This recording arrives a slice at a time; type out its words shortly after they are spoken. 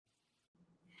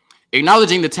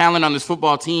Acknowledging the talent on this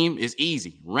football team is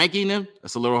easy. Ranking them,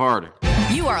 that's a little harder.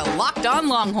 You are Locked On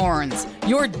Longhorns,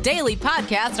 your daily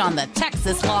podcast on the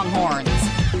Texas Longhorns.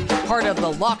 Part of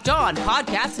the Locked On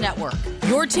Podcast Network,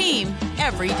 your team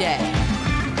every day.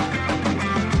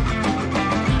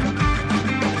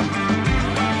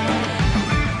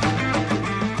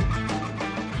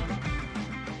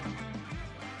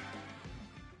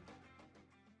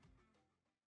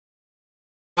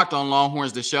 Locked On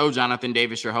Longhorns, the show. Jonathan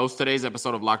Davis, your host. Today's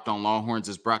episode of Locked On Longhorns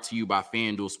is brought to you by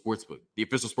FanDuel Sportsbook, the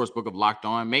official sportsbook of Locked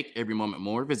On. Make every moment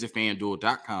more. Visit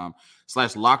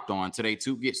FanDuel.com/LockedOn today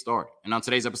to get started. And on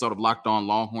today's episode of Locked On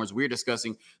Longhorns, we're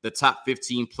discussing the top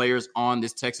 15 players on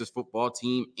this Texas football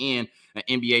team and an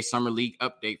NBA Summer League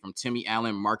update from Timmy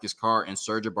Allen, Marcus Carr, and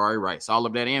Serge Jabari Rice. All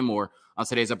of that and more on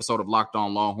today's episode of Locked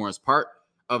On Longhorns, part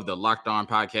of the Locked On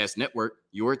Podcast Network,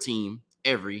 your team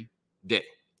every day.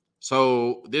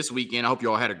 So this weekend, I hope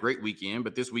you all had a great weekend,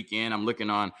 but this weekend I'm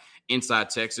looking on Inside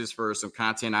Texas for some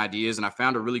content ideas, and I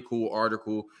found a really cool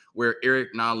article where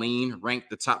Eric Nahlin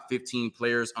ranked the top 15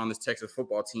 players on this Texas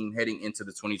football team heading into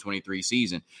the 2023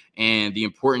 season. And the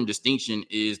important distinction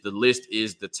is the list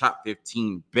is the top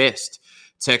 15 best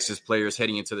Texas players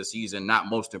heading into the season, not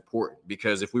most important,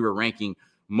 because if we were ranking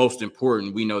most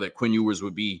important, we know that Quinn Ewers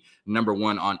would be number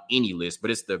one on any list, but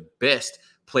it's the best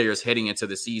players heading into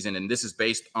the season. And this is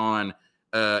based on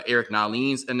Eric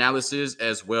Nahlin's analysis,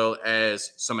 as well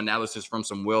as some analysis from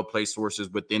some well-placed sources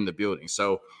within the building.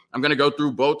 So I'm going to go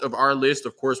through both of our lists.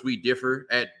 Of course, we differ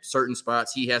at certain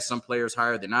spots. He has some players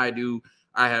higher than I do.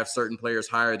 I have certain players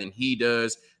higher than he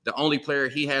does. The only player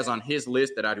he has on his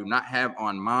list that I do not have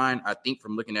on mine, I think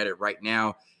from looking at it right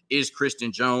now, is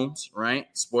Christian Jones, right?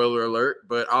 Spoiler alert,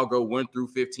 but I'll go 1 through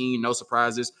 15, no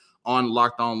surprises, on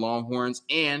Locked On Longhorns.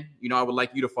 And, I would like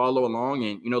you to follow along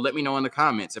and, let me know in the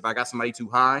comments. If I got somebody too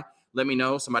high, let me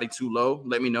know. Somebody too low,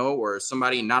 let me know. Or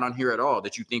somebody not on here at all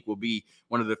that you think will be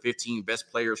one of the 15 best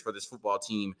players for this football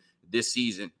team this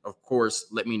season. Of course,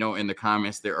 let me know in the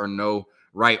comments. There are no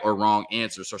right or wrong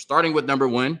answers. So starting with number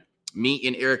 1, me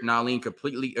and Eric Nahlin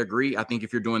completely agree. I think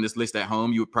if you're doing this list at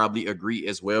home, you would probably agree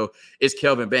as well. It's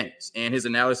Kelvin Banks. And his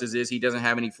analysis is he doesn't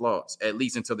have any flaws, at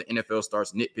least until the NFL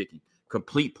starts nitpicking.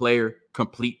 Complete player,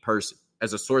 complete person.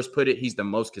 As a source put it, he's the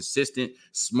most consistent,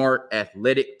 smart,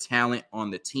 athletic talent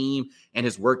on the team, and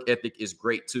his work ethic is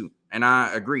great too. And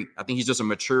I agree. I think he's just a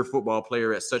mature football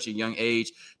player at such a young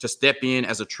age to step in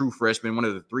as a true freshman, one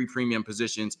of the 3 premium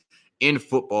positions in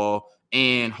football,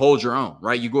 and hold your own,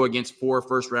 right? You go against 4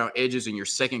 first-round edges in your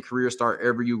second career start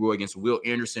ever. You go against Will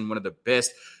Anderson, one of the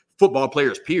best football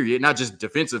players, period, not just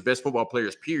defensive, best football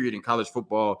players, period, in college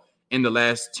football in the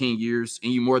last 10 years,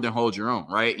 and you more than hold your own,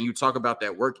 right? And you talk about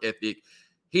that work ethic.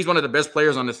 He's one of the best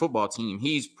players on this football team.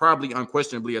 He's probably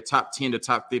unquestionably a top 10 to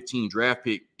top 15 draft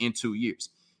pick in 2 years.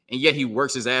 And yet he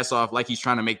works his ass off like he's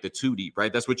trying to make the 2 deep,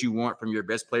 right? That's what you want from your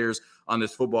best players on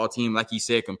this football team. Like he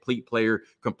said, complete player,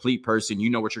 complete person. You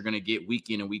know what you're going to get week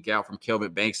in and week out from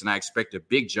Kelvin Banks, and I expect a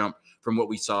big jump from what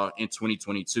we saw in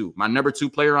 2022. My number 2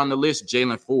 player on the list,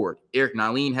 Jalen Ford. Eric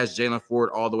Nahlin has Jalen Ford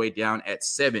all the way down at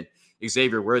 7.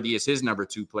 Xavier Worthy is his number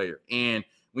 2 player. And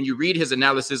when you read his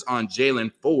analysis on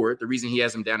Jalen Ford, the reason he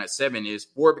has him down at 7 is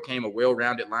Ford became a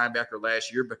well-rounded linebacker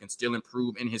last year, but can still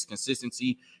improve in his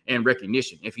consistency and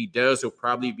recognition. If he does, he'll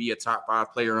probably be a top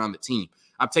 5 player on the team.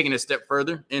 I'm taking a step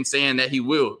further and saying that he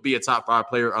will be a top 5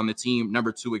 player on the team,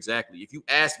 number 2 exactly. If you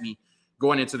ask me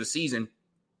going into the season,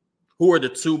 who are the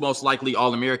 2 most likely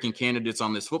All-American candidates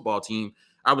on this football team,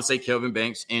 I would say Kelvin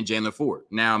Banks and Jalen Ford.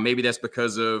 Now, maybe that's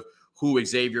because of who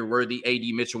Xavier Worthy,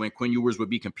 A.D. Mitchell, and Quinn Ewers would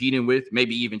be competing with,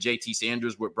 maybe even J.T.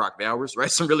 Sanders with Brock Bowers, right?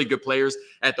 Some really good players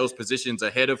at those positions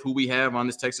ahead of who we have on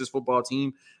this Texas football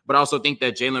team. But I also think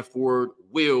that Jalen Ford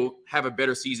will have a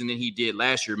better season than he did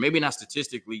last year. Maybe not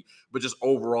statistically, but just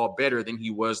overall better than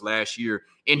he was last year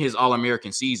in his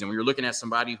All-American season. When you're looking at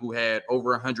somebody who had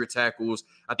over 100 tackles,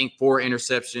 I think 4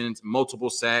 interceptions, multiple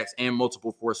sacks, and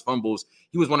multiple forced fumbles,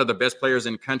 he was one of the best players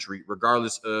in the country,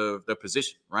 regardless of the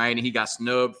position, right? And he got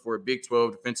snubbed for a Big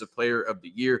 12 Defensive Player of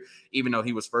the Year, even though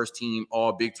he was first team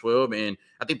all Big 12. And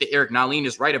I think that Eric Nahlin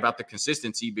is right about the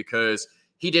consistency because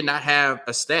he did not have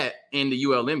a stat in the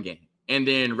ULM game and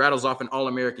then rattles off an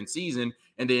All-American season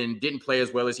and then didn't play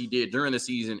as well as he did during the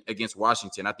season against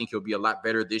Washington. I think he'll be a lot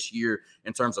better this year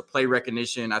in terms of play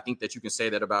recognition. I think that you can say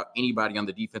that about anybody on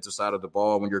the defensive side of the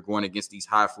ball when you're going against these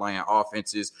high-flying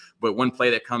offenses. But one play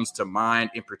that comes to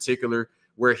mind in particular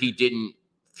where he didn't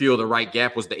feel the right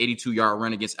gap was the 82-yard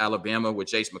run against Alabama with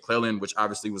Jace McClellan, which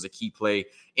obviously was a key play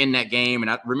in that game.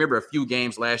 And I remember a few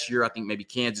games last year, I think maybe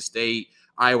Kansas State,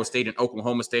 Iowa State and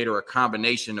Oklahoma State, or a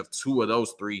combination of two of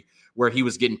those three, where he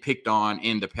was getting picked on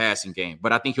in the passing game.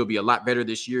 But I think he'll be a lot better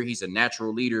this year. He's a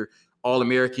natural leader,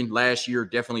 All-American last year,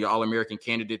 definitely an All-American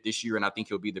candidate this year, and I think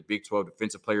he'll be the Big 12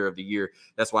 Defensive Player of the Year.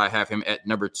 That's why I have him at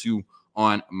number 2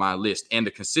 on my list. And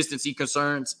the consistency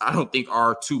concerns, I don't think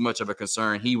are too much of a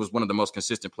concern. He was one of the most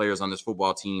consistent players on this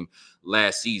football team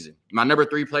last season. My number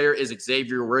 3 player is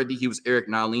Xavier Worthy. He was Eric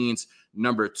Naleen's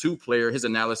number 2 player. His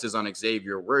analysis on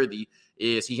Xavier Worthy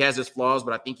is he has his flaws,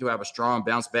 but I think he'll have a strong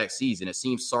bounce-back season. It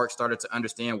seems Sark started to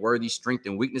understand Worthy's strengths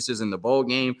and weaknesses in the bowl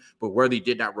game, but Worthy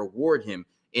did not reward him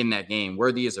in that game.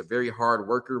 Worthy is a very hard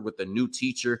worker with a new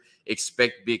teacher.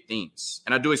 Expect big things.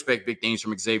 And I do expect big things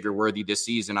from Xavier Worthy this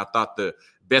season. I thought the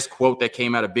best quote that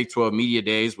came out of Big 12 Media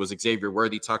Days was Xavier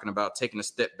Worthy talking about taking a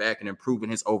step back and improving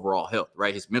his overall health,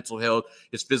 right? His mental health,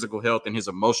 his physical health, and his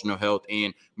emotional health,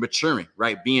 and maturing,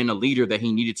 right? Being a leader that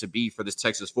he needed to be for this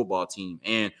Texas football team.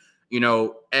 And, you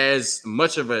know, as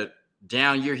much of a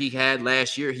down year he had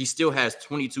last year, he still has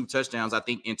 22 touchdowns, I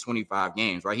think, in 25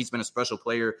 games, right? He's been a special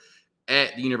player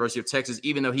at the University of Texas,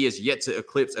 even though he has yet to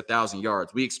eclipse 1,000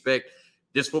 yards. We expect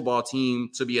this football team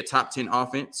to be a top 10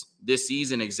 offense this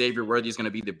season. Xavier Worthy is going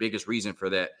to be the biggest reason for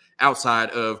that,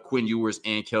 outside of Quinn Ewers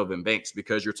and Kelvin Banks,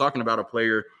 because you're talking about a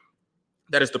player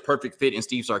that is the perfect fit in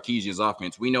Steve Sarkisian's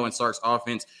offense. We know in Sark's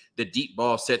offense, the deep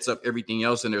ball sets up everything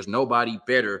else, and there's nobody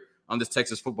better on this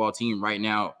Texas football team right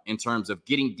now in terms of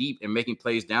getting deep and making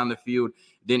plays down the field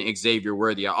than Xavier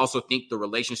Worthy. I also think the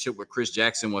relationship with Chris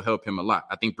Jackson will help him a lot.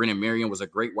 I think Brennan Marion was a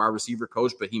great wide receiver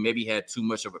coach, but he maybe had too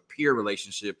much of a peer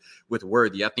relationship with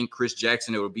Worthy. I think Chris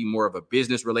Jackson, it would be more of a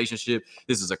business relationship.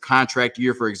 This is a contract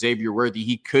year for Xavier Worthy.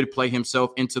 He could play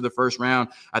himself into the first round.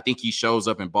 I think he shows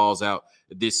up and balls out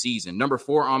this season. Number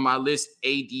 4 on my list,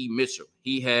 A.D. Mitchell.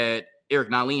 Eric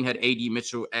Naleen had A.D.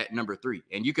 Mitchell at number 3.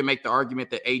 And you can make the argument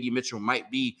that A.D. Mitchell might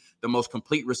be the most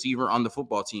complete receiver on the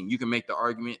football team. You can make the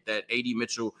argument that A.D.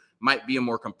 Mitchell might be a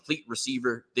more complete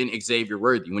receiver than Xavier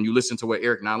Worthy. When you listen to what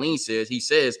Eric Naleen says, he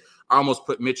says, I almost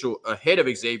put Mitchell ahead of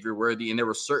Xavier Worthy, and there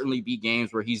will certainly be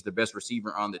games where he's the best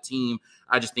receiver on the team.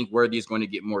 I just think Worthy is going to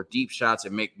get more deep shots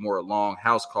and make more long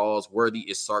house calls. Worthy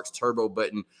is Sark's turbo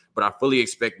button, but I fully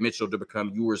expect Mitchell to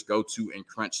become Ewers' go-to in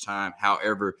crunch time.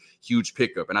 However, huge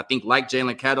pickup. And I think, like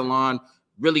Jalen Catalon,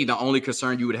 really the only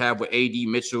concern you would have with A.D.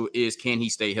 Mitchell is, can he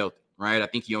stay healthy? Right? I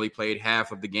think he only played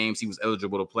half of the games he was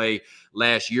eligible to play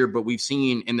last year, but we've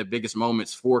seen in the biggest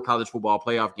moments, 4 college football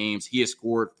playoff games, he has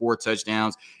scored 4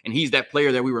 touchdowns, and he's that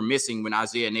player that we were missing when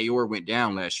Isaiah Nayor went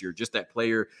down last year, just that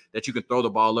player that you can throw the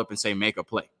ball up and say, make a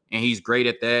play. And he's great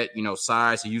at that,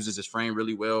 size. He uses his frame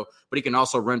really well, but he can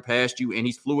also run past you, and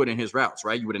he's fluid in his routes,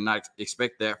 right? You would not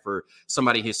expect that for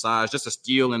somebody his size. Just a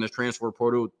steal in the transfer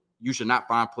portal. You should not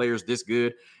find players this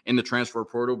good in the transfer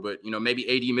portal, but, maybe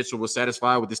A.D. Mitchell was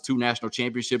satisfied with his 2 national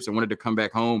championships and wanted to come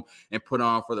back home and put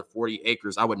on for the 40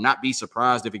 acres. I would not be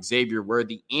surprised if Xavier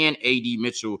Worthy and A.D.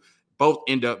 Mitchell both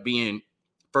end up being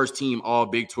first team all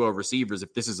Big 12 receivers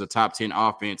if this is a top 10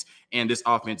 offense and this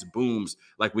offense booms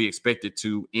like we expect it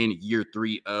to in year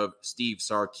 3 of Steve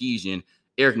Sarkisian.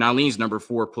 Eric Naleen's number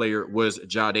 4 player was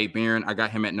Jahdae Barron. I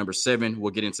got him at number 7.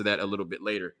 We'll get into that a little bit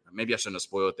later. Maybe I shouldn't have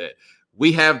spoiled that.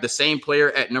 We have the same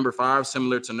player at number 5,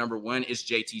 similar to number 1, is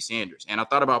JT Sanders. And I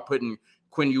thought about putting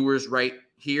Quinn Ewers right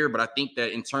here, but I think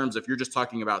that in terms of, if you're just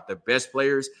talking about the best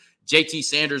players, JT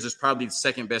Sanders is probably the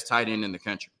second best tight end in the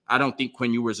country. I don't think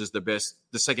Quinn Ewers is the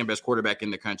second best quarterback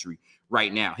in the country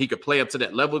right now. He could play up to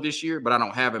that level this year, but I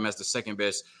don't have him as the second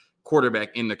best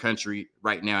quarterback in the country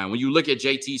right now. And when you look at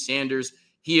JT Sanders,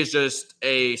 he is just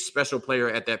a special player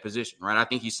at that position, right? I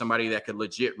think he's somebody that could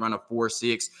legit run a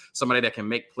 4.6, somebody that can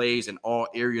make plays in all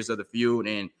areas of the field.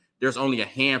 And there's only a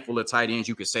handful of tight ends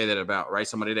you could say that about, right?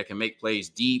 Somebody that can make plays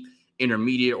deep,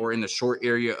 intermediate, or in the short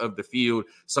area of the field,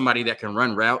 somebody that can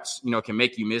run routes, can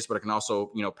make you miss, but it can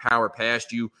also, power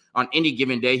past you. On any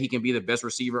given day, he can be the best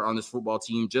receiver on this football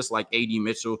team, just like A.D.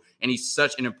 Mitchell, and he's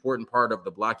such an important part of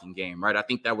the blocking game, right? I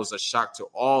think that was a shock to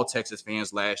all Texas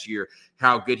fans last year,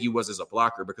 how good he was as a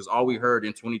blocker, because all we heard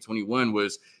in 2021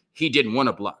 was he didn't want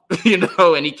to block,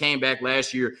 and he came back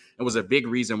last year and was a big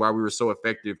reason why we were so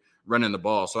effective running the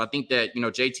ball. So I think that,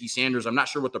 JT Sanders, I'm not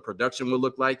sure what the production will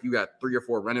look like. You got 3 or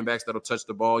 4 running backs that'll touch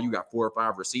the ball. You got 4 or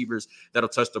 5 receivers that'll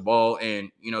touch the ball.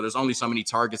 And, there's only so many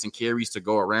targets and carries to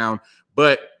go around.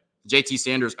 But JT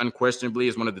Sanders unquestionably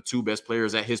is one of the 2 best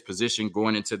players at his position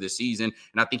going into the season.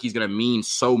 And I think he's going to mean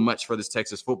so much for this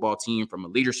Texas football team from a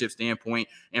leadership standpoint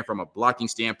and from a blocking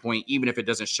standpoint, even if it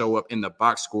doesn't show up in the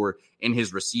box score in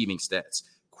his receiving stats.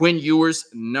 Quinn Ewers,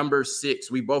 number 6.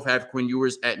 We both have Quinn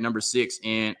Ewers at number 6.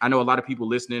 And I know a lot of people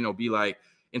listening will be like,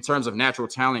 in terms of natural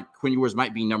talent, Quinn Ewers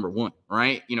might be number 1,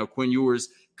 right? Quinn Ewers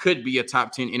could be a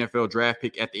top 10 NFL draft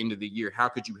pick at the end of the year. How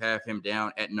could you have him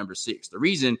down at number 6? The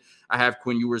reason I have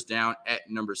Quinn Ewers down at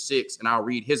number 6, and I'll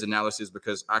read his analysis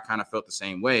because I kind of felt the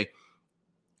same way.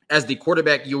 As the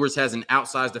quarterback, Ewers has an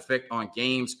outsized effect on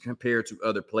games compared to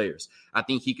other players. I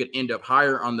think he could end up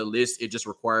higher on the list. It just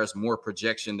requires more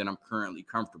projection than I'm currently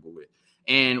comfortable with.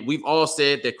 And we've all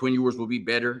said that Quinn Ewers will be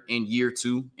better in year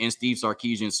 2 in Steve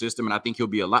Sarkisian's system, and I think he'll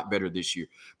be a lot better this year.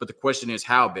 But the question is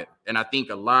how better? And I think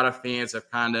a lot of fans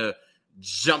have kind of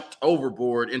jumped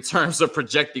overboard in terms of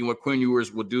projecting what Quinn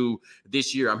Ewers will do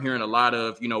this year. I'm hearing a lot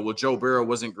of, well, Joe Burrow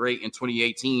wasn't great in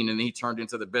 2018, and then he turned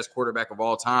into the best quarterback of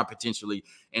all time potentially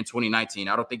in 2019.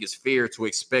 I don't think it's fair to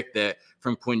expect that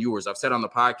from Quinn Ewers. I've said on the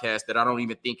podcast that I don't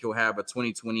even think he'll have a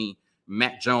 2020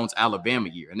 Mac Jones Alabama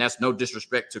year, and that's no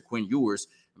disrespect to Quinn Ewers.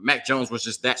 Mac Jones was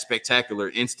just that spectacular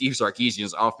in Steve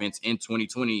Sarkisian's offense in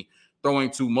 2020, throwing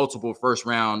to multiple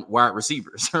first-round wide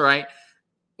receivers, right?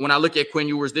 When I look at Quinn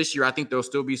Ewers this year, I think there'll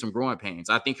still be some growing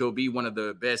pains. I think he'll be one of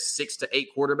the best 6 to 8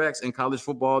 quarterbacks in college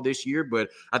football this year,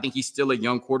 but I think he's still a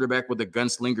young quarterback with a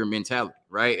gunslinger mentality,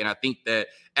 right? And I think that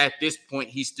at this point,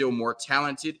 he's still more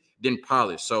talented than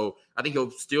polished. So I think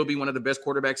he'll still be one of the best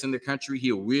quarterbacks in the country.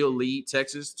 He will lead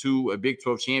Texas to a Big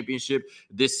 12 championship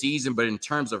this season. But in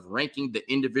terms of ranking the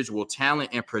individual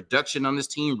talent and production on this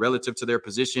team relative to their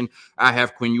position, I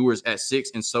have Quinn Ewers at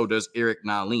 6, and so does Eric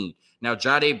Nalin. Now,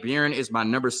 Jahdae Barron is my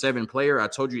number 7 player. I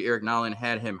told you Eric Nalin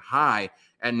had him high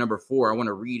at number 4. I want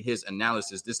to read his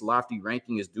analysis. This lofty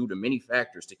ranking is due to many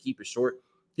factors. To keep it short,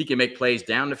 he can make plays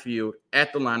down the field,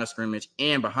 at the line of scrimmage,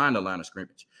 and behind the line of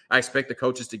scrimmage. I expect the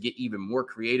coaches to get even more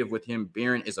creative with him.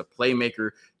 Barron is a playmaker.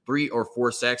 3 or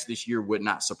 4 sacks this year would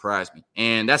not surprise me.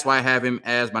 And that's why I have him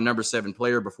as my number 7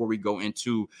 player before we go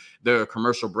into the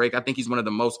commercial break. I think he's one of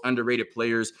the most underrated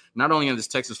players, not only on this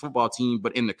Texas football team,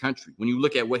 but in the country. When you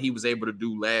look at what he was able to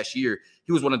do last year,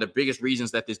 he was one of the biggest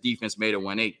reasons that this defense made a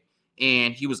 180.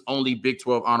 And he was only Big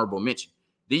 12 honorable mention.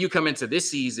 Then you come into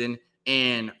this season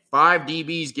and 5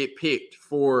 DBs get picked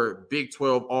for Big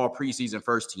 12 all preseason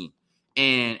first team.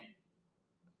 And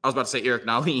I was about to say Eric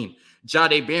Nalin.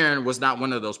 Jahdae Barron was not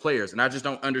one of those players. And I just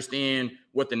don't understand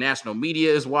what the national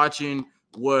media is watching,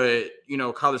 what,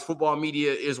 college football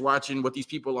media is watching, what these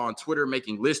people on Twitter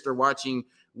making lists are watching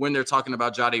when they're talking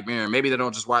about Jahdae Barron. Maybe they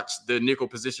don't just watch the nickel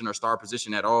position or star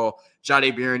position at all.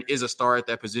 Jahdae Barron is a star at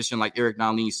that position, like Eric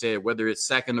Nalin said, whether it's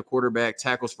sacking the quarterback,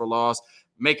 tackles for loss,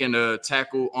 making a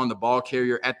tackle on the ball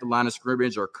carrier at the line of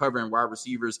scrimmage, or covering wide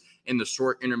receivers in the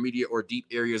short, intermediate, or deep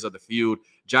areas of the field.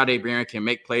 Jahdae Barron can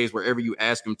make plays wherever you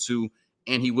ask him to,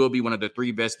 and he will be one of the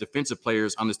 3 best defensive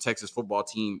players on this Texas football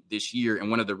team this year,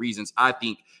 and one of the reasons I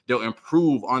think they'll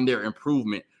improve on their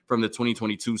improvement from the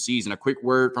 2022 season. A quick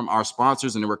word from our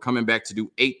sponsors, and then we're coming back to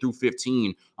do 8 through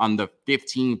 15 on the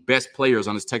 15 best players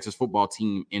on this Texas football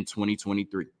team in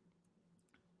 2023.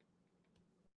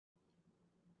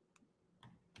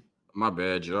 My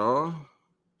bad, y'all.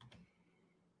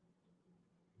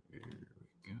 Here we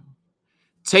go.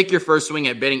 Take your first swing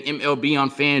at betting MLB on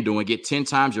FanDuel and get 10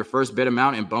 times your first bet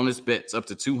amount in bonus bets up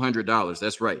to $200.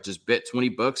 That's right. Just bet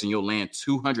 $20 and you'll land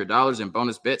 $200 in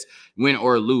bonus bets, win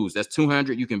or lose. That's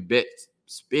 $200. You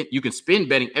can spend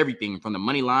betting everything from the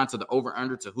money line to the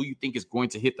over-under to who you think is going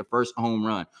to hit the first home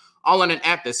run. All on an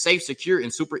app that's safe, secure,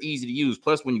 and super easy to use.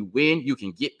 Plus, when you win, you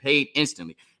can get paid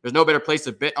instantly. There's no better place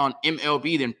to bet on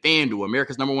MLB than FanDuel,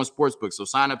 America's #1 sportsbook. So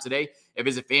sign up today and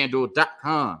visit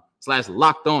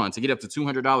FanDuel.com/lockedon to get up to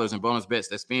 $200 in bonus bets.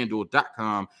 That's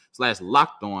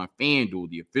FanDuel.com/lockedon. FanDuel,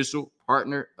 the official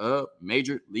partner of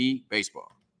Major League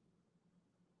Baseball.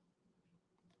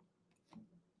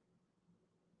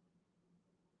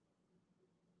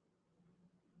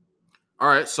 All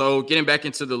right, so getting back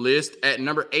into the list, at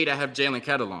number 8, I have Jalen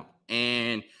Catalon.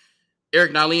 And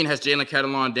Eric Nalin has Jalen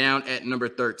Catalon down at number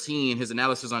 13. His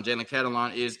analysis on Jalen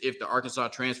Catalon is if the Arkansas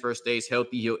transfer stays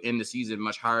healthy, he'll end the season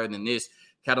much higher than this.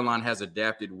 Catalon has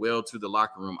adapted well to the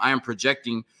locker room. I am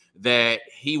projecting that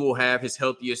he will have his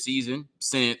healthiest season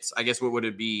since, I guess, what would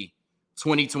it be,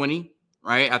 2020,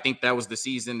 right? I think that was the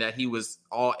season that he was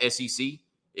all SEC,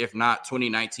 if not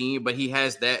 2019. But he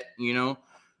has that,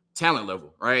 talent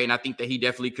level, right? And I think that he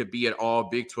definitely could be at all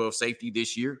Big 12 safety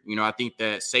this year. I think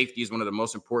that safety is one of the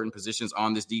most important positions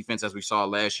on this defense, as we saw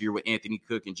last year with Anthony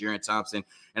Cook and Jaron Thompson.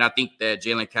 And I think that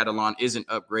Jalen Catalon is an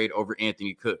upgrade over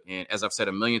Anthony Cook. And as I've said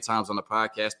a million times on the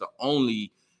podcast, the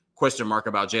only question mark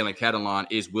about Jalen Catalon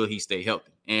is, will he stay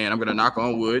healthy? And I'm going to knock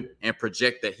on wood and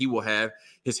project that he will have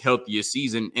his healthiest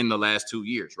season in the last 2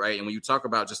 years, right? And when you talk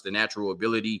about just the natural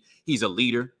ability, he's a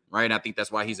leader, right? And I think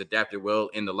that's why he's adapted well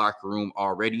in the locker room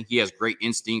already. He has great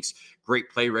instincts, great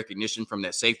play recognition from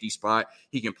that safety spot.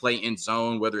 He can play in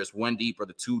zone, whether it's 1 deep or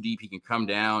the 2 deep. He can come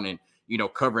down and,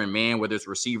 covering man, whether it's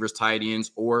receivers, tight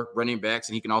ends, or running backs.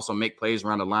 And he can also make plays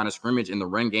around the line of scrimmage in the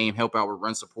run game, help out with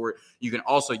run support. You can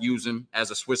also use him as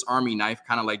a Swiss Army knife,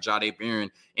 kind of like Jahdae Barron,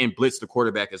 and blitz the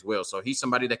quarterback as well. So he's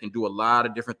somebody that can do a lot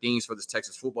of different things for this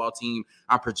Texas football team.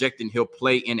 I'm projecting he'll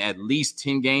play in at least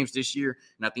 10 games this year.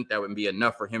 And I think that would be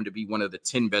enough for him to be one of the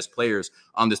 10 best players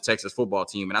on this Texas football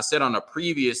team. And I said on a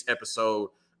previous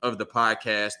episode of the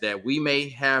podcast that we may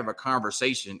have a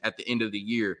conversation at the end of the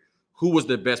year. Who was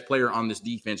the best player on this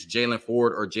defense, Jalen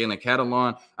Ford or Jalen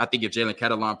Catalon? I think if Jalen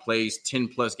Catalon plays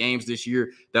 10-plus games this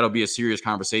year, that'll be a serious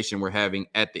conversation we're having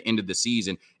at the end of the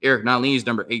season. Eric Naline's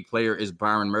number 8 player is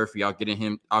Byron Murphy. I'll get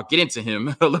into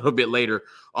him a little bit later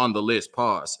on the list.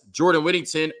 Pause. Jordan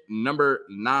Whittington, number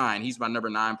 9. He's my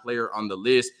number 9 player on the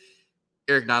list.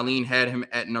 Eric Naline had him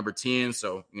at number 10,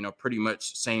 so, pretty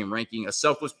much same ranking. A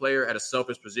selfless player at a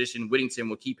selfish position. Whittington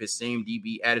will keep his same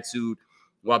DB attitude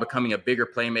while becoming a bigger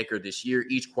playmaker this year.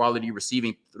 Each quality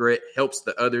receiving threat helps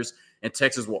the others, and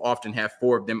Texas will often have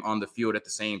 4 of them on the field at the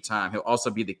same time. He'll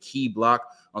also be the key block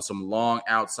on some long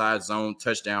outside zone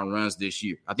touchdown runs this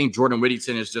year. I think Jordan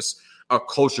Whittington is just a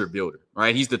culture builder,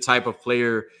 right? He's the type of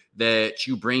player that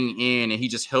you bring in, and he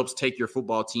just helps take your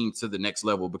football team to the next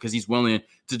level because he's willing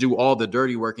to do all the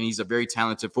dirty work, and he's a very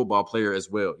talented football player as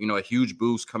well. A huge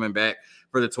boost coming back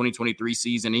for the 2023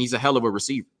 season, and he's a hell of a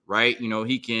receiver, right?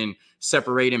 He can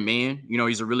separate in man.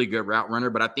 He's a really good route runner,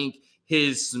 but I think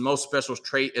his most special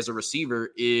trait as a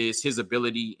receiver is his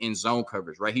ability in zone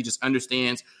coverage, right? He just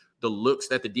understands the looks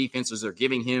that the defenses are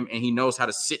giving him, and he knows how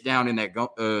to sit down in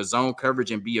that zone coverage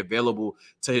and be available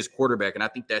to his quarterback. And I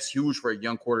think that's huge for a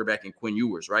young quarterback in Quinn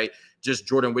Ewers, right? Just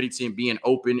Jordan Whittington being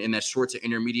open in that short to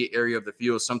intermediate area of the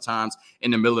field, sometimes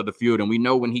in the middle of the field. And we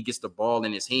know when he gets the ball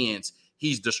in his hands,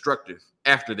 he's destructive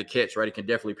after the catch, right? He can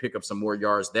definitely pick up some more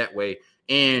yards that way.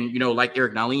 And, like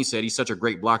Eric Naline said, he's such a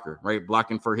great blocker, right?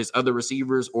 Blocking for his other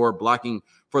receivers or blocking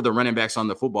for the running backs on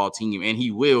the football team. And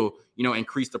he will,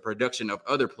 increase the production of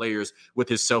other players with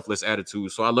his selfless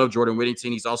attitude. So I love Jordan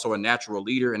Whittington. He's also a natural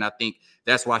leader. And I think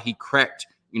that's why he cracked,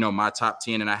 my top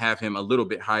 10. And I have him a little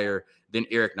bit higher than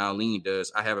Eric Naline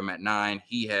does. I have him at 9.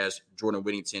 He has Jordan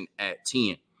Whittington at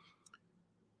 10.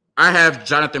 I have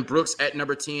Jonathan Brooks at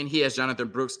number 10. He has Jonathan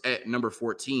Brooks at number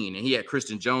 14. And he had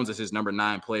Christian Jones as his number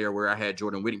 9 player, where I had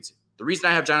Jordan Whittington. The reason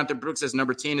I have Jonathan Brooks as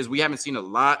number 10 is we haven't seen a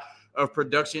lot of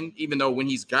production, even though when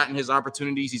he's gotten his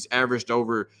opportunities, he's averaged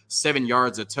over 7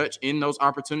 yards a touch in those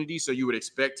opportunities. So you would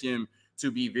expect him to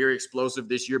be very explosive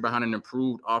this year behind an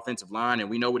improved offensive line. And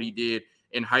we know what he did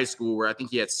in high school, where I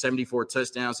think he had 74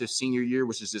 touchdowns his senior year,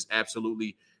 which is just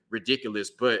absolutely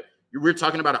ridiculous. But we're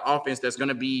talking about an offense that's going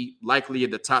to be likely in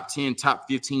the top 10, top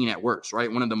 15 at worst, right?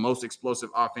 One of the most explosive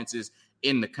offenses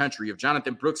in the country. If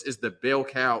Jonathan Brooks is the bell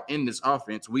cow in this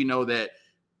offense, we know that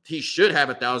he should have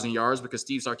 1,000 yards because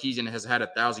Steve Sarkisian has had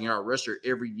a 1,000-yard rusher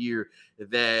every year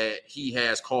that he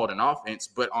has called an offense.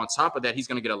 But on top of that, he's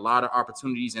going to get a lot of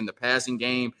opportunities in the passing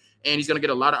game, and he's going to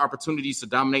get a lot of opportunities to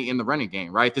dominate in the running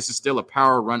game, right? This is still a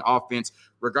power run offense,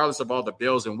 regardless of all the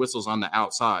bells and whistles on the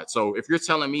outside. So if you're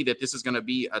telling me that this is going to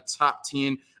be a top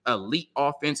 10 elite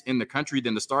offense in the country,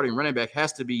 then the starting running back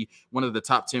has to be one of the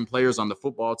top 10 players on the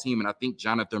football team. And I think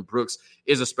Jonathan Brooks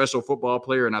is a special football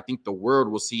player, and I think the world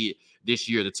will see it this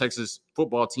year. The Texas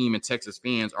football team and Texas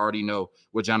fans already know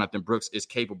what Jonathan Brooks is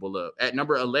capable of. At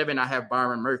number 11, I have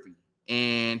Byron Murphy,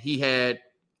 and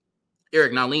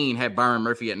Eric Naline had Byron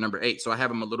Murphy at number 8, so I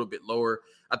have him a little bit lower.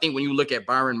 I think when you look at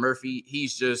Byron Murphy,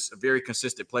 he's just a very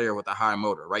consistent player with a high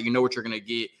motor, right? You know what you're going to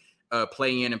get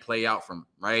play in and play out from him,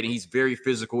 right? And he's very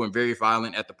physical and very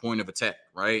violent at the point of attack,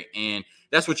 right? And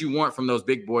that's what you want from those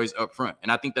big boys up front. And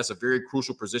I think that's a very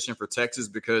crucial position for Texas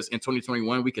because in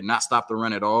 2021, we could not stop the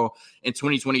run at all. In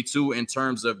 2022, in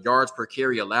terms of yards per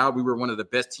carry allowed, we were one of the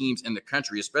best teams in the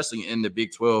country, especially in the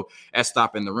Big 12 at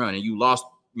stopping the run. And you lost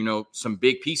some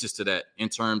big pieces to that in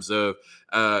terms of,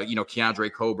 Keandre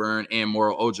Coburn and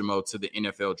Moro Ojimo to the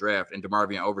NFL draft and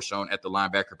DeMarvion Overshown at the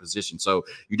linebacker position. So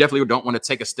you definitely don't want to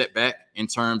take a step back in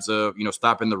terms of,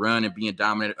 stopping the run and being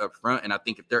dominant up front. And I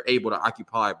think if they're able to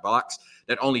occupy blocks,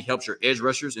 that only helps your edge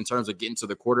rushers in terms of getting to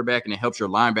the quarterback, and it helps your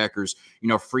linebackers,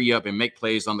 free up and make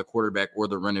plays on the quarterback or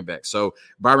the running back. So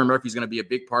Byron Murphy is going to be a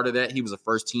big part of that. He was a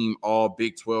first team all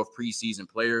Big 12 preseason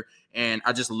player. And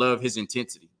I just love his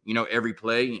intensity, every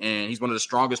play. And he's one of the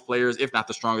strongest players, if not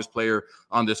the strongest player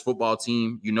on this football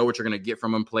team. You know what you're going to get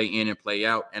from him play in and play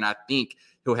out. And I think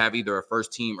he'll have either a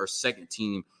first team or second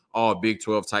team all Big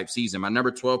 12 type season. My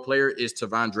number 12 player is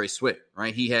T'Vondre Sweat,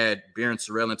 right? He had Barron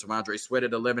Sorrell and T'Vondre Sweat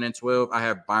at 11 and 12. I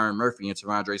have Byron Murphy and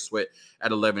T'Vondre Sweat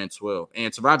at 11 and 12.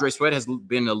 And T'Vondre Sweat has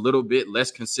been a little bit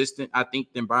less consistent, I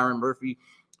think, than Byron Murphy,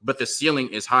 but the ceiling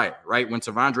is higher, right? When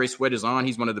T'Vondre Sweat is on,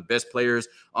 he's one of the best players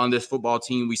on this football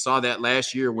team. We saw that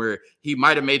last year where he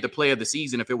might have made the play of the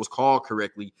season if it was called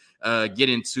correctly,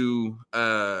 getting to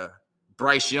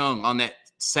Bryce Young on that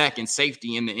sack and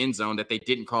safety in the end zone that they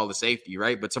didn't call the safety,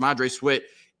 right? But T'Vondre Sweat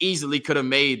easily could have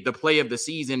made the play of the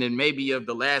season and maybe of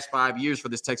the last 5 years for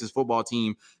this Texas football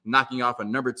team, knocking off a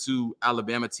number 2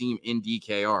 Alabama team in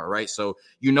DKR, right? So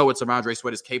you know what T'Vondre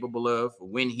Sweat is capable of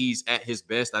when he's at his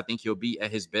best. I think he'll be at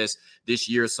his best this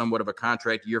year, somewhat of a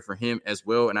contract year for him as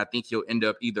well. And I think he'll end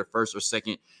up either first or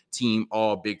second team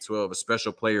all Big 12, a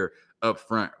special player up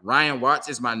front. Ryan Watts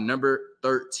is my number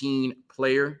 13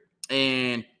 player.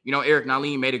 And, you know, Eric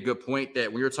Naleen made a good point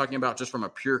that when you're talking about just from a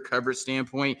pure coverage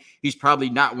standpoint, he's probably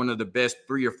not one of the best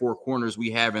 3 or 4 corners we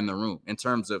have in the room in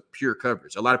terms of pure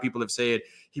coverage. A lot of people have said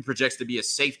he projects to be a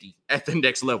safety at the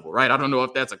next level, right? I don't know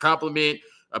if that's a compliment,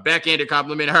 a backhanded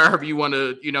compliment, however you want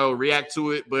to, you know, react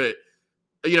to it. But,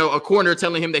 you know, a corner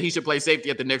telling him that he should play safety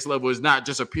at the next level is not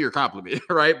just a pure compliment,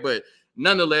 right? But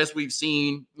nonetheless, we've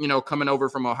seen, you know, coming over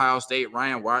from Ohio State,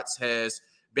 Ryan Watts has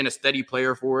been a steady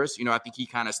player for us. You know, I think he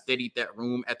kind of steadied that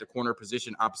room at the corner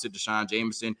position opposite Deshaun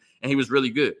Jameson, and he was really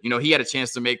good. You know, he had a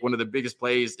chance to make one of the biggest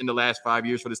plays in the last 5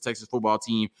 years for this Texas football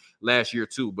team last year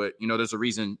too. But, you know, there's a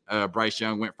reason Bryce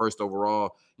Young went first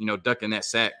overall, you know, ducking that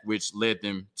sack, which led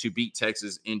them to beat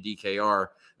Texas in DKR,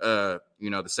 you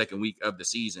know, the second week of the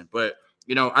season. But,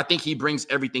 you know, I think he brings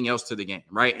everything else to the game,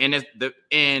 right? And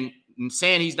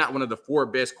saying he's not one of the 4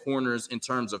 best corners in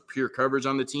terms of pure coverage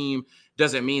on the team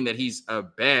doesn't mean that he's a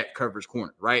bad coverage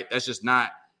corner, right? That's just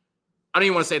not – I don't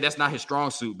even want to say that's not his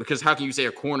strong suit, because how can you say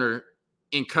a corner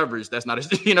in coverage that's not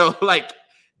his – you know, like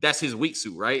that's his weak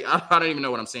suit, right? I don't even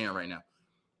know what I'm saying right now.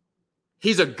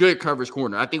 He's a good coverage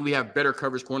corner. I think we have better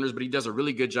coverage corners, but he does a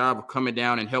really good job of coming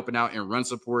down and helping out in run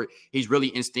support. He's really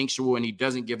instinctual, and he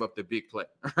doesn't give up the big play.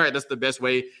 All right, that's the best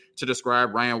way to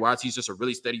describe Ryan Watts. He's just a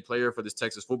really steady player for this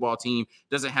Texas football team.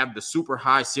 Doesn't have the super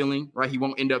high ceiling, right? He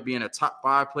won't end up being a top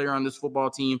 5 player on this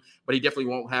football team, but he definitely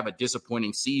won't have a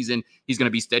disappointing season. He's going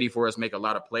to be steady for us, make a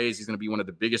lot of plays. He's going to be one of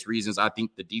the biggest reasons I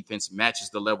think the defense matches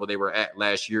the level they were at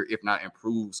last year, if not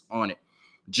improves on it.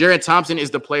 Jared Thompson is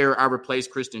the player I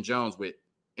replaced Christian Jones with.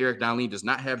 Eric Naleen does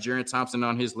not have Jared Thompson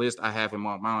on his list. I have him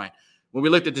on mine. When we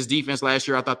looked at this defense last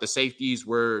year, I thought the safeties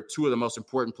were 2 of the most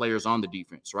important players on the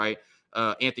defense, right?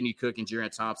 Anthony Cook and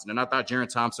Jared Thompson. And I thought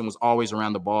Jared Thompson was always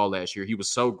around the ball last year. He was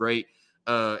so great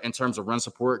in terms of run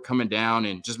support, coming down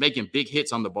and just making big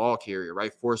hits on the ball carrier,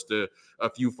 right? Forced a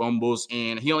few fumbles,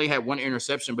 and he only had 1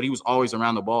 interception, but he was always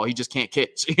around the ball. He just can't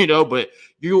catch, you know, but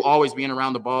you always being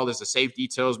around the ball as a safety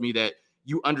tells me that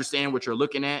you understand what you're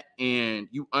looking at, and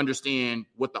you understand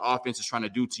what the offense is trying to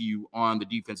do to you on the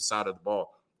defensive side of the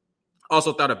ball.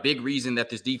 Also thought a big reason that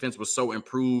this defense was so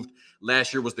improved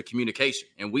last year was the communication.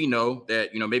 And we know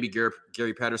that, you know, maybe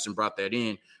Gary Patterson brought that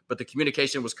in, but the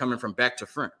communication was coming from back to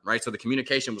front, right? So the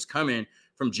communication was coming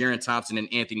from Jared Thompson and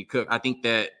Anthony Cook. I think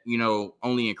that, you know,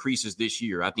 only increases this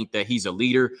year. I think that he's a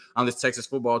leader on this Texas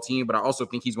football team, but I also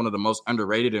think he's one of the most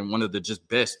underrated and one of the just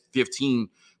best 15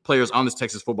 players on this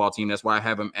Texas football team. That's why I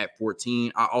have him at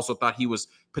 14. I also thought he was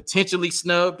potentially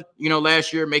snubbed, you know,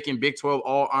 last year, making Big 12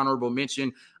 all honorable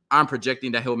mention. I'm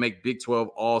projecting that he'll make Big 12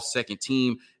 all second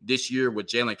team this year, with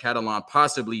Jalen Catalon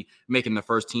possibly making the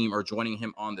first team or joining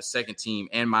him on the second team.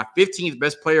 And my 15th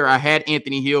best player, I had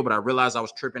Anthony Hill, but I realized I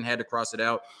was tripping, had to cross it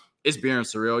out. It's Barron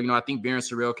Sorrell. You know, I think Barron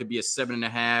Sorrell could be a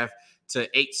 7.5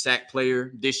 to 8 sack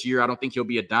player this year. I don't think he'll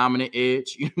be a dominant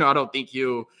edge. You know, I don't think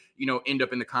he'll, you know, end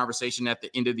up in the conversation at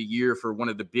the end of the year for one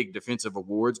of the big defensive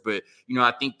awards. But, you know,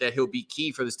 I think that he'll be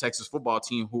key for this Texas football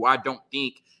team, who I don't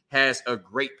think has a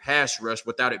great pass rush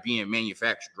without it being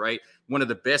manufactured, right? One of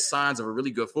the best signs of a really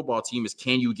good football team is,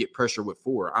 can you get pressure with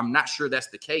 4? I'm not sure that's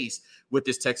the case with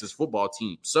this Texas football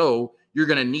team. So you're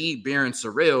going to need Barron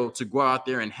Sorrell to go out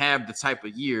there and have the type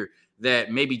of year that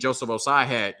maybe Joseph Osai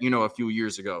had, you know, a few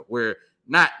years ago, where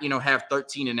not, you know, have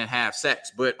 13.5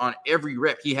 sacks, but on every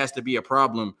rep, he has to be a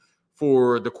problem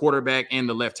for the quarterback and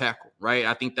the left tackle, right?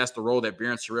 I think that's the role that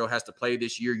Barron Sorrell has to play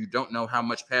this year. You don't know how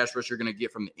much pass rush you're going to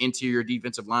get from the interior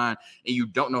defensive line, and you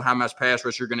don't know how much pass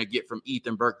rush you're going to get from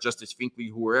Ethan Burke, Justice Finkley,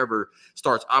 whoever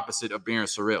starts opposite of Barron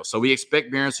Sorrell. So we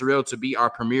expect Barron Sorrell to be our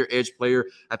premier edge player.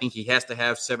 I think he has to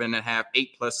have 7.5,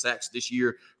 8+ sacks this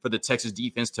year for the Texas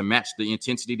defense to match the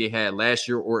intensity they had last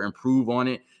year or improve on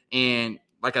it. And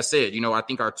like I said, you know, I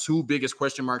think our 2 biggest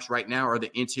question marks right now are the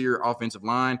interior offensive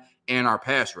line and our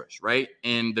pass rush, right?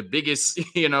 And the biggest,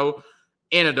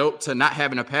 antidote to not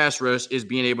having a pass rush is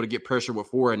being able to get pressure with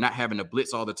 4 and not having to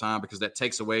blitz all the time, because that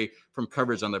takes away from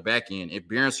coverage on the back end. If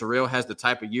Barron Sorrell has the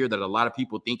type of year that a lot of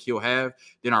people think he'll have,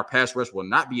 then our pass rush will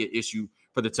not be an issue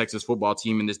for the Texas football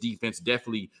team, and this defense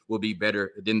definitely will be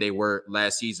better than they were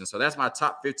last season. So that's my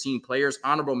top 15 players.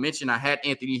 Honorable mention, I had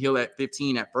Anthony Hill at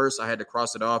 15 at first. I had to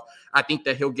cross it off. I think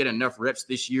that he'll get enough reps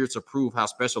this year to prove how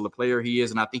special a player he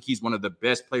is, and I think he's one of the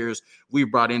best players we've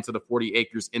brought into the 40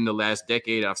 acres in the last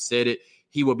decade. I've said it.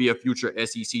 He will be a future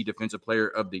SEC Defensive Player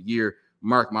of the Year.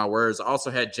 Mark my words. I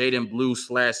also had Jaden Blue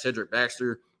 / Cedric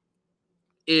Baxter.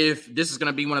 If this is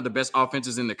going to be one of the best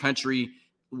offenses in the country,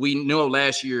 we know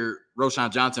last year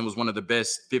Roschon Johnson was one of the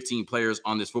best 15 players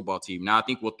on this football team. Now, I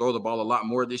think we'll throw the ball a lot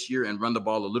more this year and run the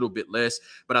ball a little bit less,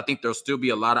 but I think there'll still be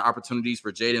a lot of opportunities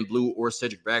for Jaden Blue or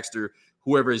Cedric Baxter,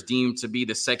 whoever is deemed to be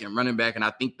the second running back, and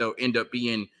I think they'll end up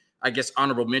being, I guess,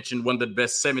 honorable mention, one of the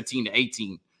best 17 to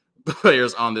 18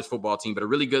 players on this football team. But a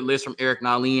really good list from Eric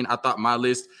Nalin. I thought my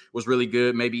list was really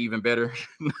good, maybe even better.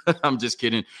 I'm just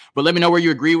kidding. But let me know where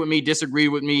you agree with me, disagree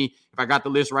with me. If I got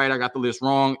the list right, I got the list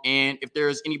wrong. And if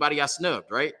there's anybody I snubbed,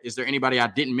 right? Is there anybody I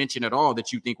didn't mention at all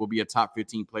that you think will be a top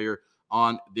 15 player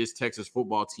on this Texas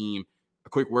football team? A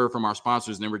quick word from our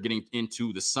sponsors, and then we're getting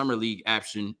into the Summer League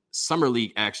action,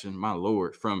 my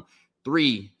Lord, from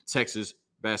 3 Texas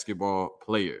basketball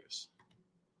players.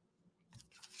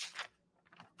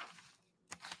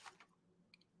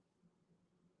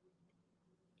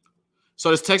 So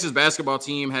this Texas basketball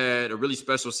team had a really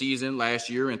special season last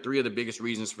year, and 3 of the biggest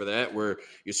reasons for that were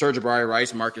your Serge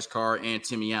Rice, Marcus Carr, and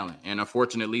Timmy Allen. And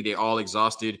unfortunately, they all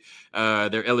exhausted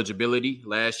their eligibility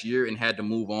last year and had to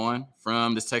move on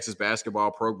from this Texas basketball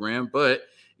program. But,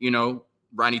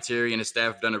 Ronnie Terry and his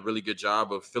staff have done a really good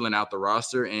job of filling out the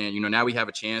roster. And, now we have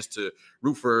a chance to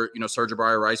root for, Serge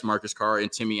Rice, Marcus Carr,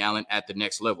 and Timmy Allen at the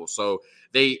next level. So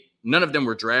none of them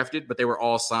were drafted, but they were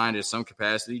all signed in some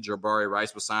capacity. Jabari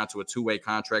Rice was signed to a 2-way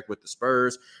contract with the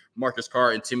Spurs. Marcus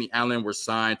Carr and Timmy Allen were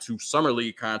signed to Summer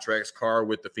League contracts, Carr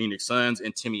with the Phoenix Suns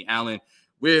and Timmy Allen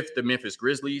with the Memphis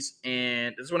Grizzlies.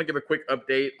 And I just want to give a quick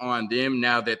update on them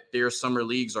now that their summer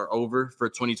leagues are over for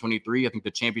 2023. I think the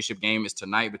championship game is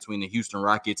tonight between the Houston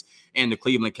Rockets and the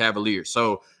Cleveland Cavaliers.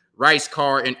 So Rice,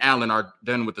 Carr, and Allen are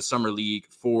done with the summer league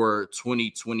for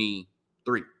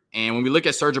 2023. And when we look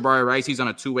at Serge Rice, he's on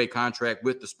a 2-way contract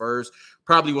with the Spurs.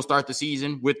 Probably will start the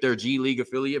season with their G League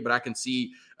affiliate, but I can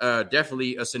see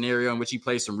definitely a scenario in which he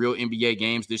plays some real NBA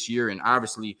games this year. And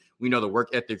obviously, we know the work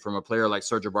ethic from a player like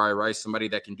Serge Rice, somebody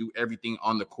that can do everything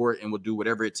on the court and will do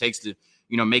whatever it takes to,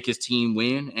 make his team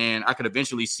win. And I could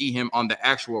eventually see him on the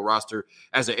actual roster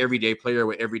as an everyday player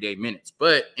with everyday minutes.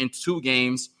 But in 2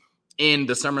 games in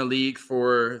the summer league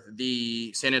for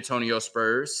the San Antonio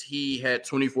Spurs, he had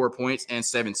 24 points and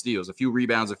 7 steals, a few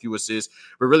rebounds, a few assists,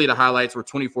 but really the highlights were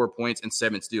 24 points and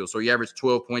 7 steals. So he averaged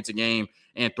 12 points a game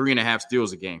and 3.5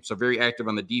 steals a game. So very active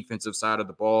on the defensive side of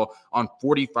the ball on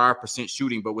 45%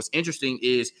 shooting. But what's interesting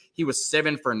is he was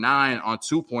 7 for 9 on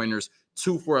 2-pointers,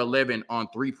 2 for 11 on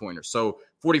 3-pointers. So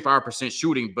 45%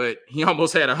 shooting, but he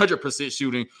almost had 100%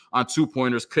 shooting on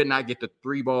 2-pointers, could not get the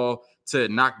 3 ball to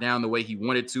knock down the way he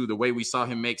wanted to. The way we saw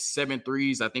him make 7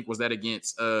 threes, I think was that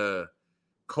against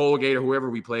Colgate or whoever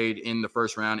we played in the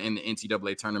first round in the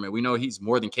NCAA tournament. We know he's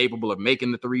more than capable of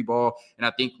making the 3 ball. And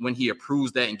I think when he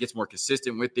approves that and gets more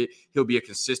consistent with it, he'll be a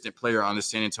consistent player on the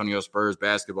San Antonio Spurs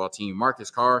basketball team. Marcus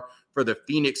Carr for the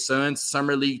Phoenix Suns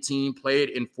Summer League team played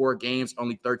in 4 games,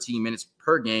 only 13 minutes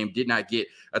per game, did not get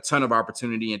a ton of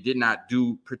opportunity and did not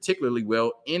do particularly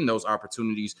well in those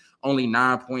opportunities. Only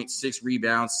 9.6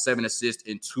 rebounds, 7 assists,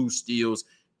 and 2 steals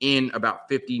in about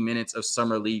 50 minutes of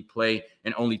summer league play,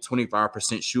 and only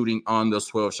 25% shooting on those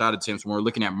 12 shot attempts. When we're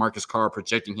looking at Marcus Carr,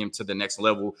 projecting him to the next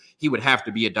level, he would have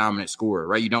to be a dominant scorer,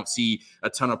 right? You don't see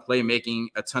a ton of playmaking,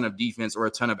 a ton of defense, or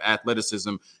a ton of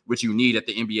athleticism, which you need at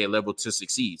the NBA level to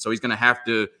succeed. So he's going to have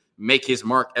to make his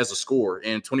mark as a scorer,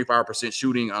 and 25%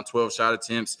 shooting on 12 shot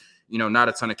attempts, not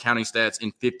a ton of counting stats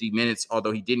in 50 minutes,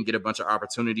 although he didn't get a bunch of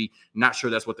opportunity. Not sure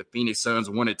that's what the Phoenix Suns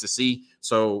wanted to see.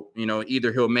 So,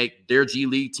 either he'll make their G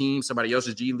League team, somebody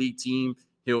else's G League team,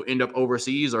 he'll end up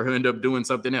overseas, or he'll end up doing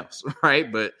something else, right?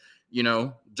 But,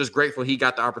 just grateful he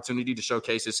got the opportunity to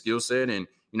showcase his skill set, and,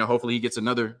 hopefully he gets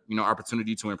another,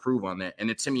 opportunity to improve on that. And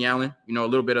then Timmy Allen, a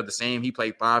little bit of the same. He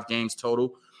played 5 games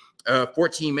total,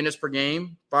 14 minutes per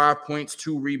game, 5 points,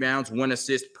 2 rebounds, 1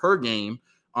 assist per game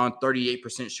on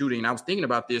 38% shooting. And I was thinking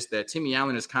about this, that Timmy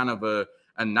Allen is kind of a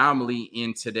anomaly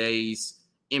in today's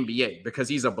NBA because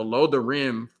he's a below the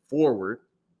rim forward,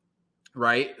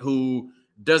 right? Who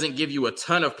doesn't give you a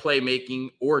ton of playmaking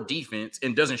or defense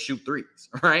and doesn't shoot threes,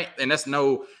 right? And that's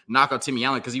no knock on Timmy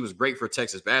Allen because he was great for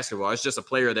Texas basketball. It's just a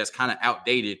player that's kind of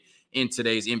outdated in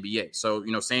today's NBA. So,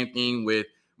 same thing with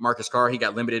Marcus Carr. He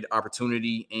got limited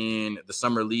opportunity in the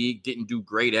summer league, didn't do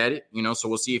great at it, so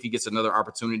we'll see if he gets another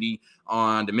opportunity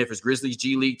on the Memphis Grizzlies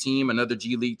G League team, another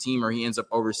G League team, or he ends up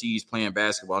overseas playing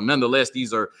basketball. Nonetheless,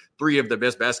 these are three of the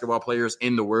best basketball players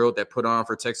in the world that put on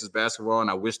for Texas basketball, and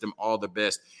I wish them all the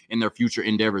best in their future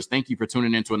endeavors. Thank you for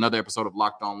tuning in to another episode of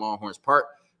Locked On Longhorns, part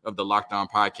of the Locked On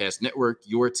Podcast Network,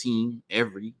 your team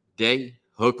every day.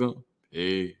 Hook 'em.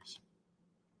 Peace.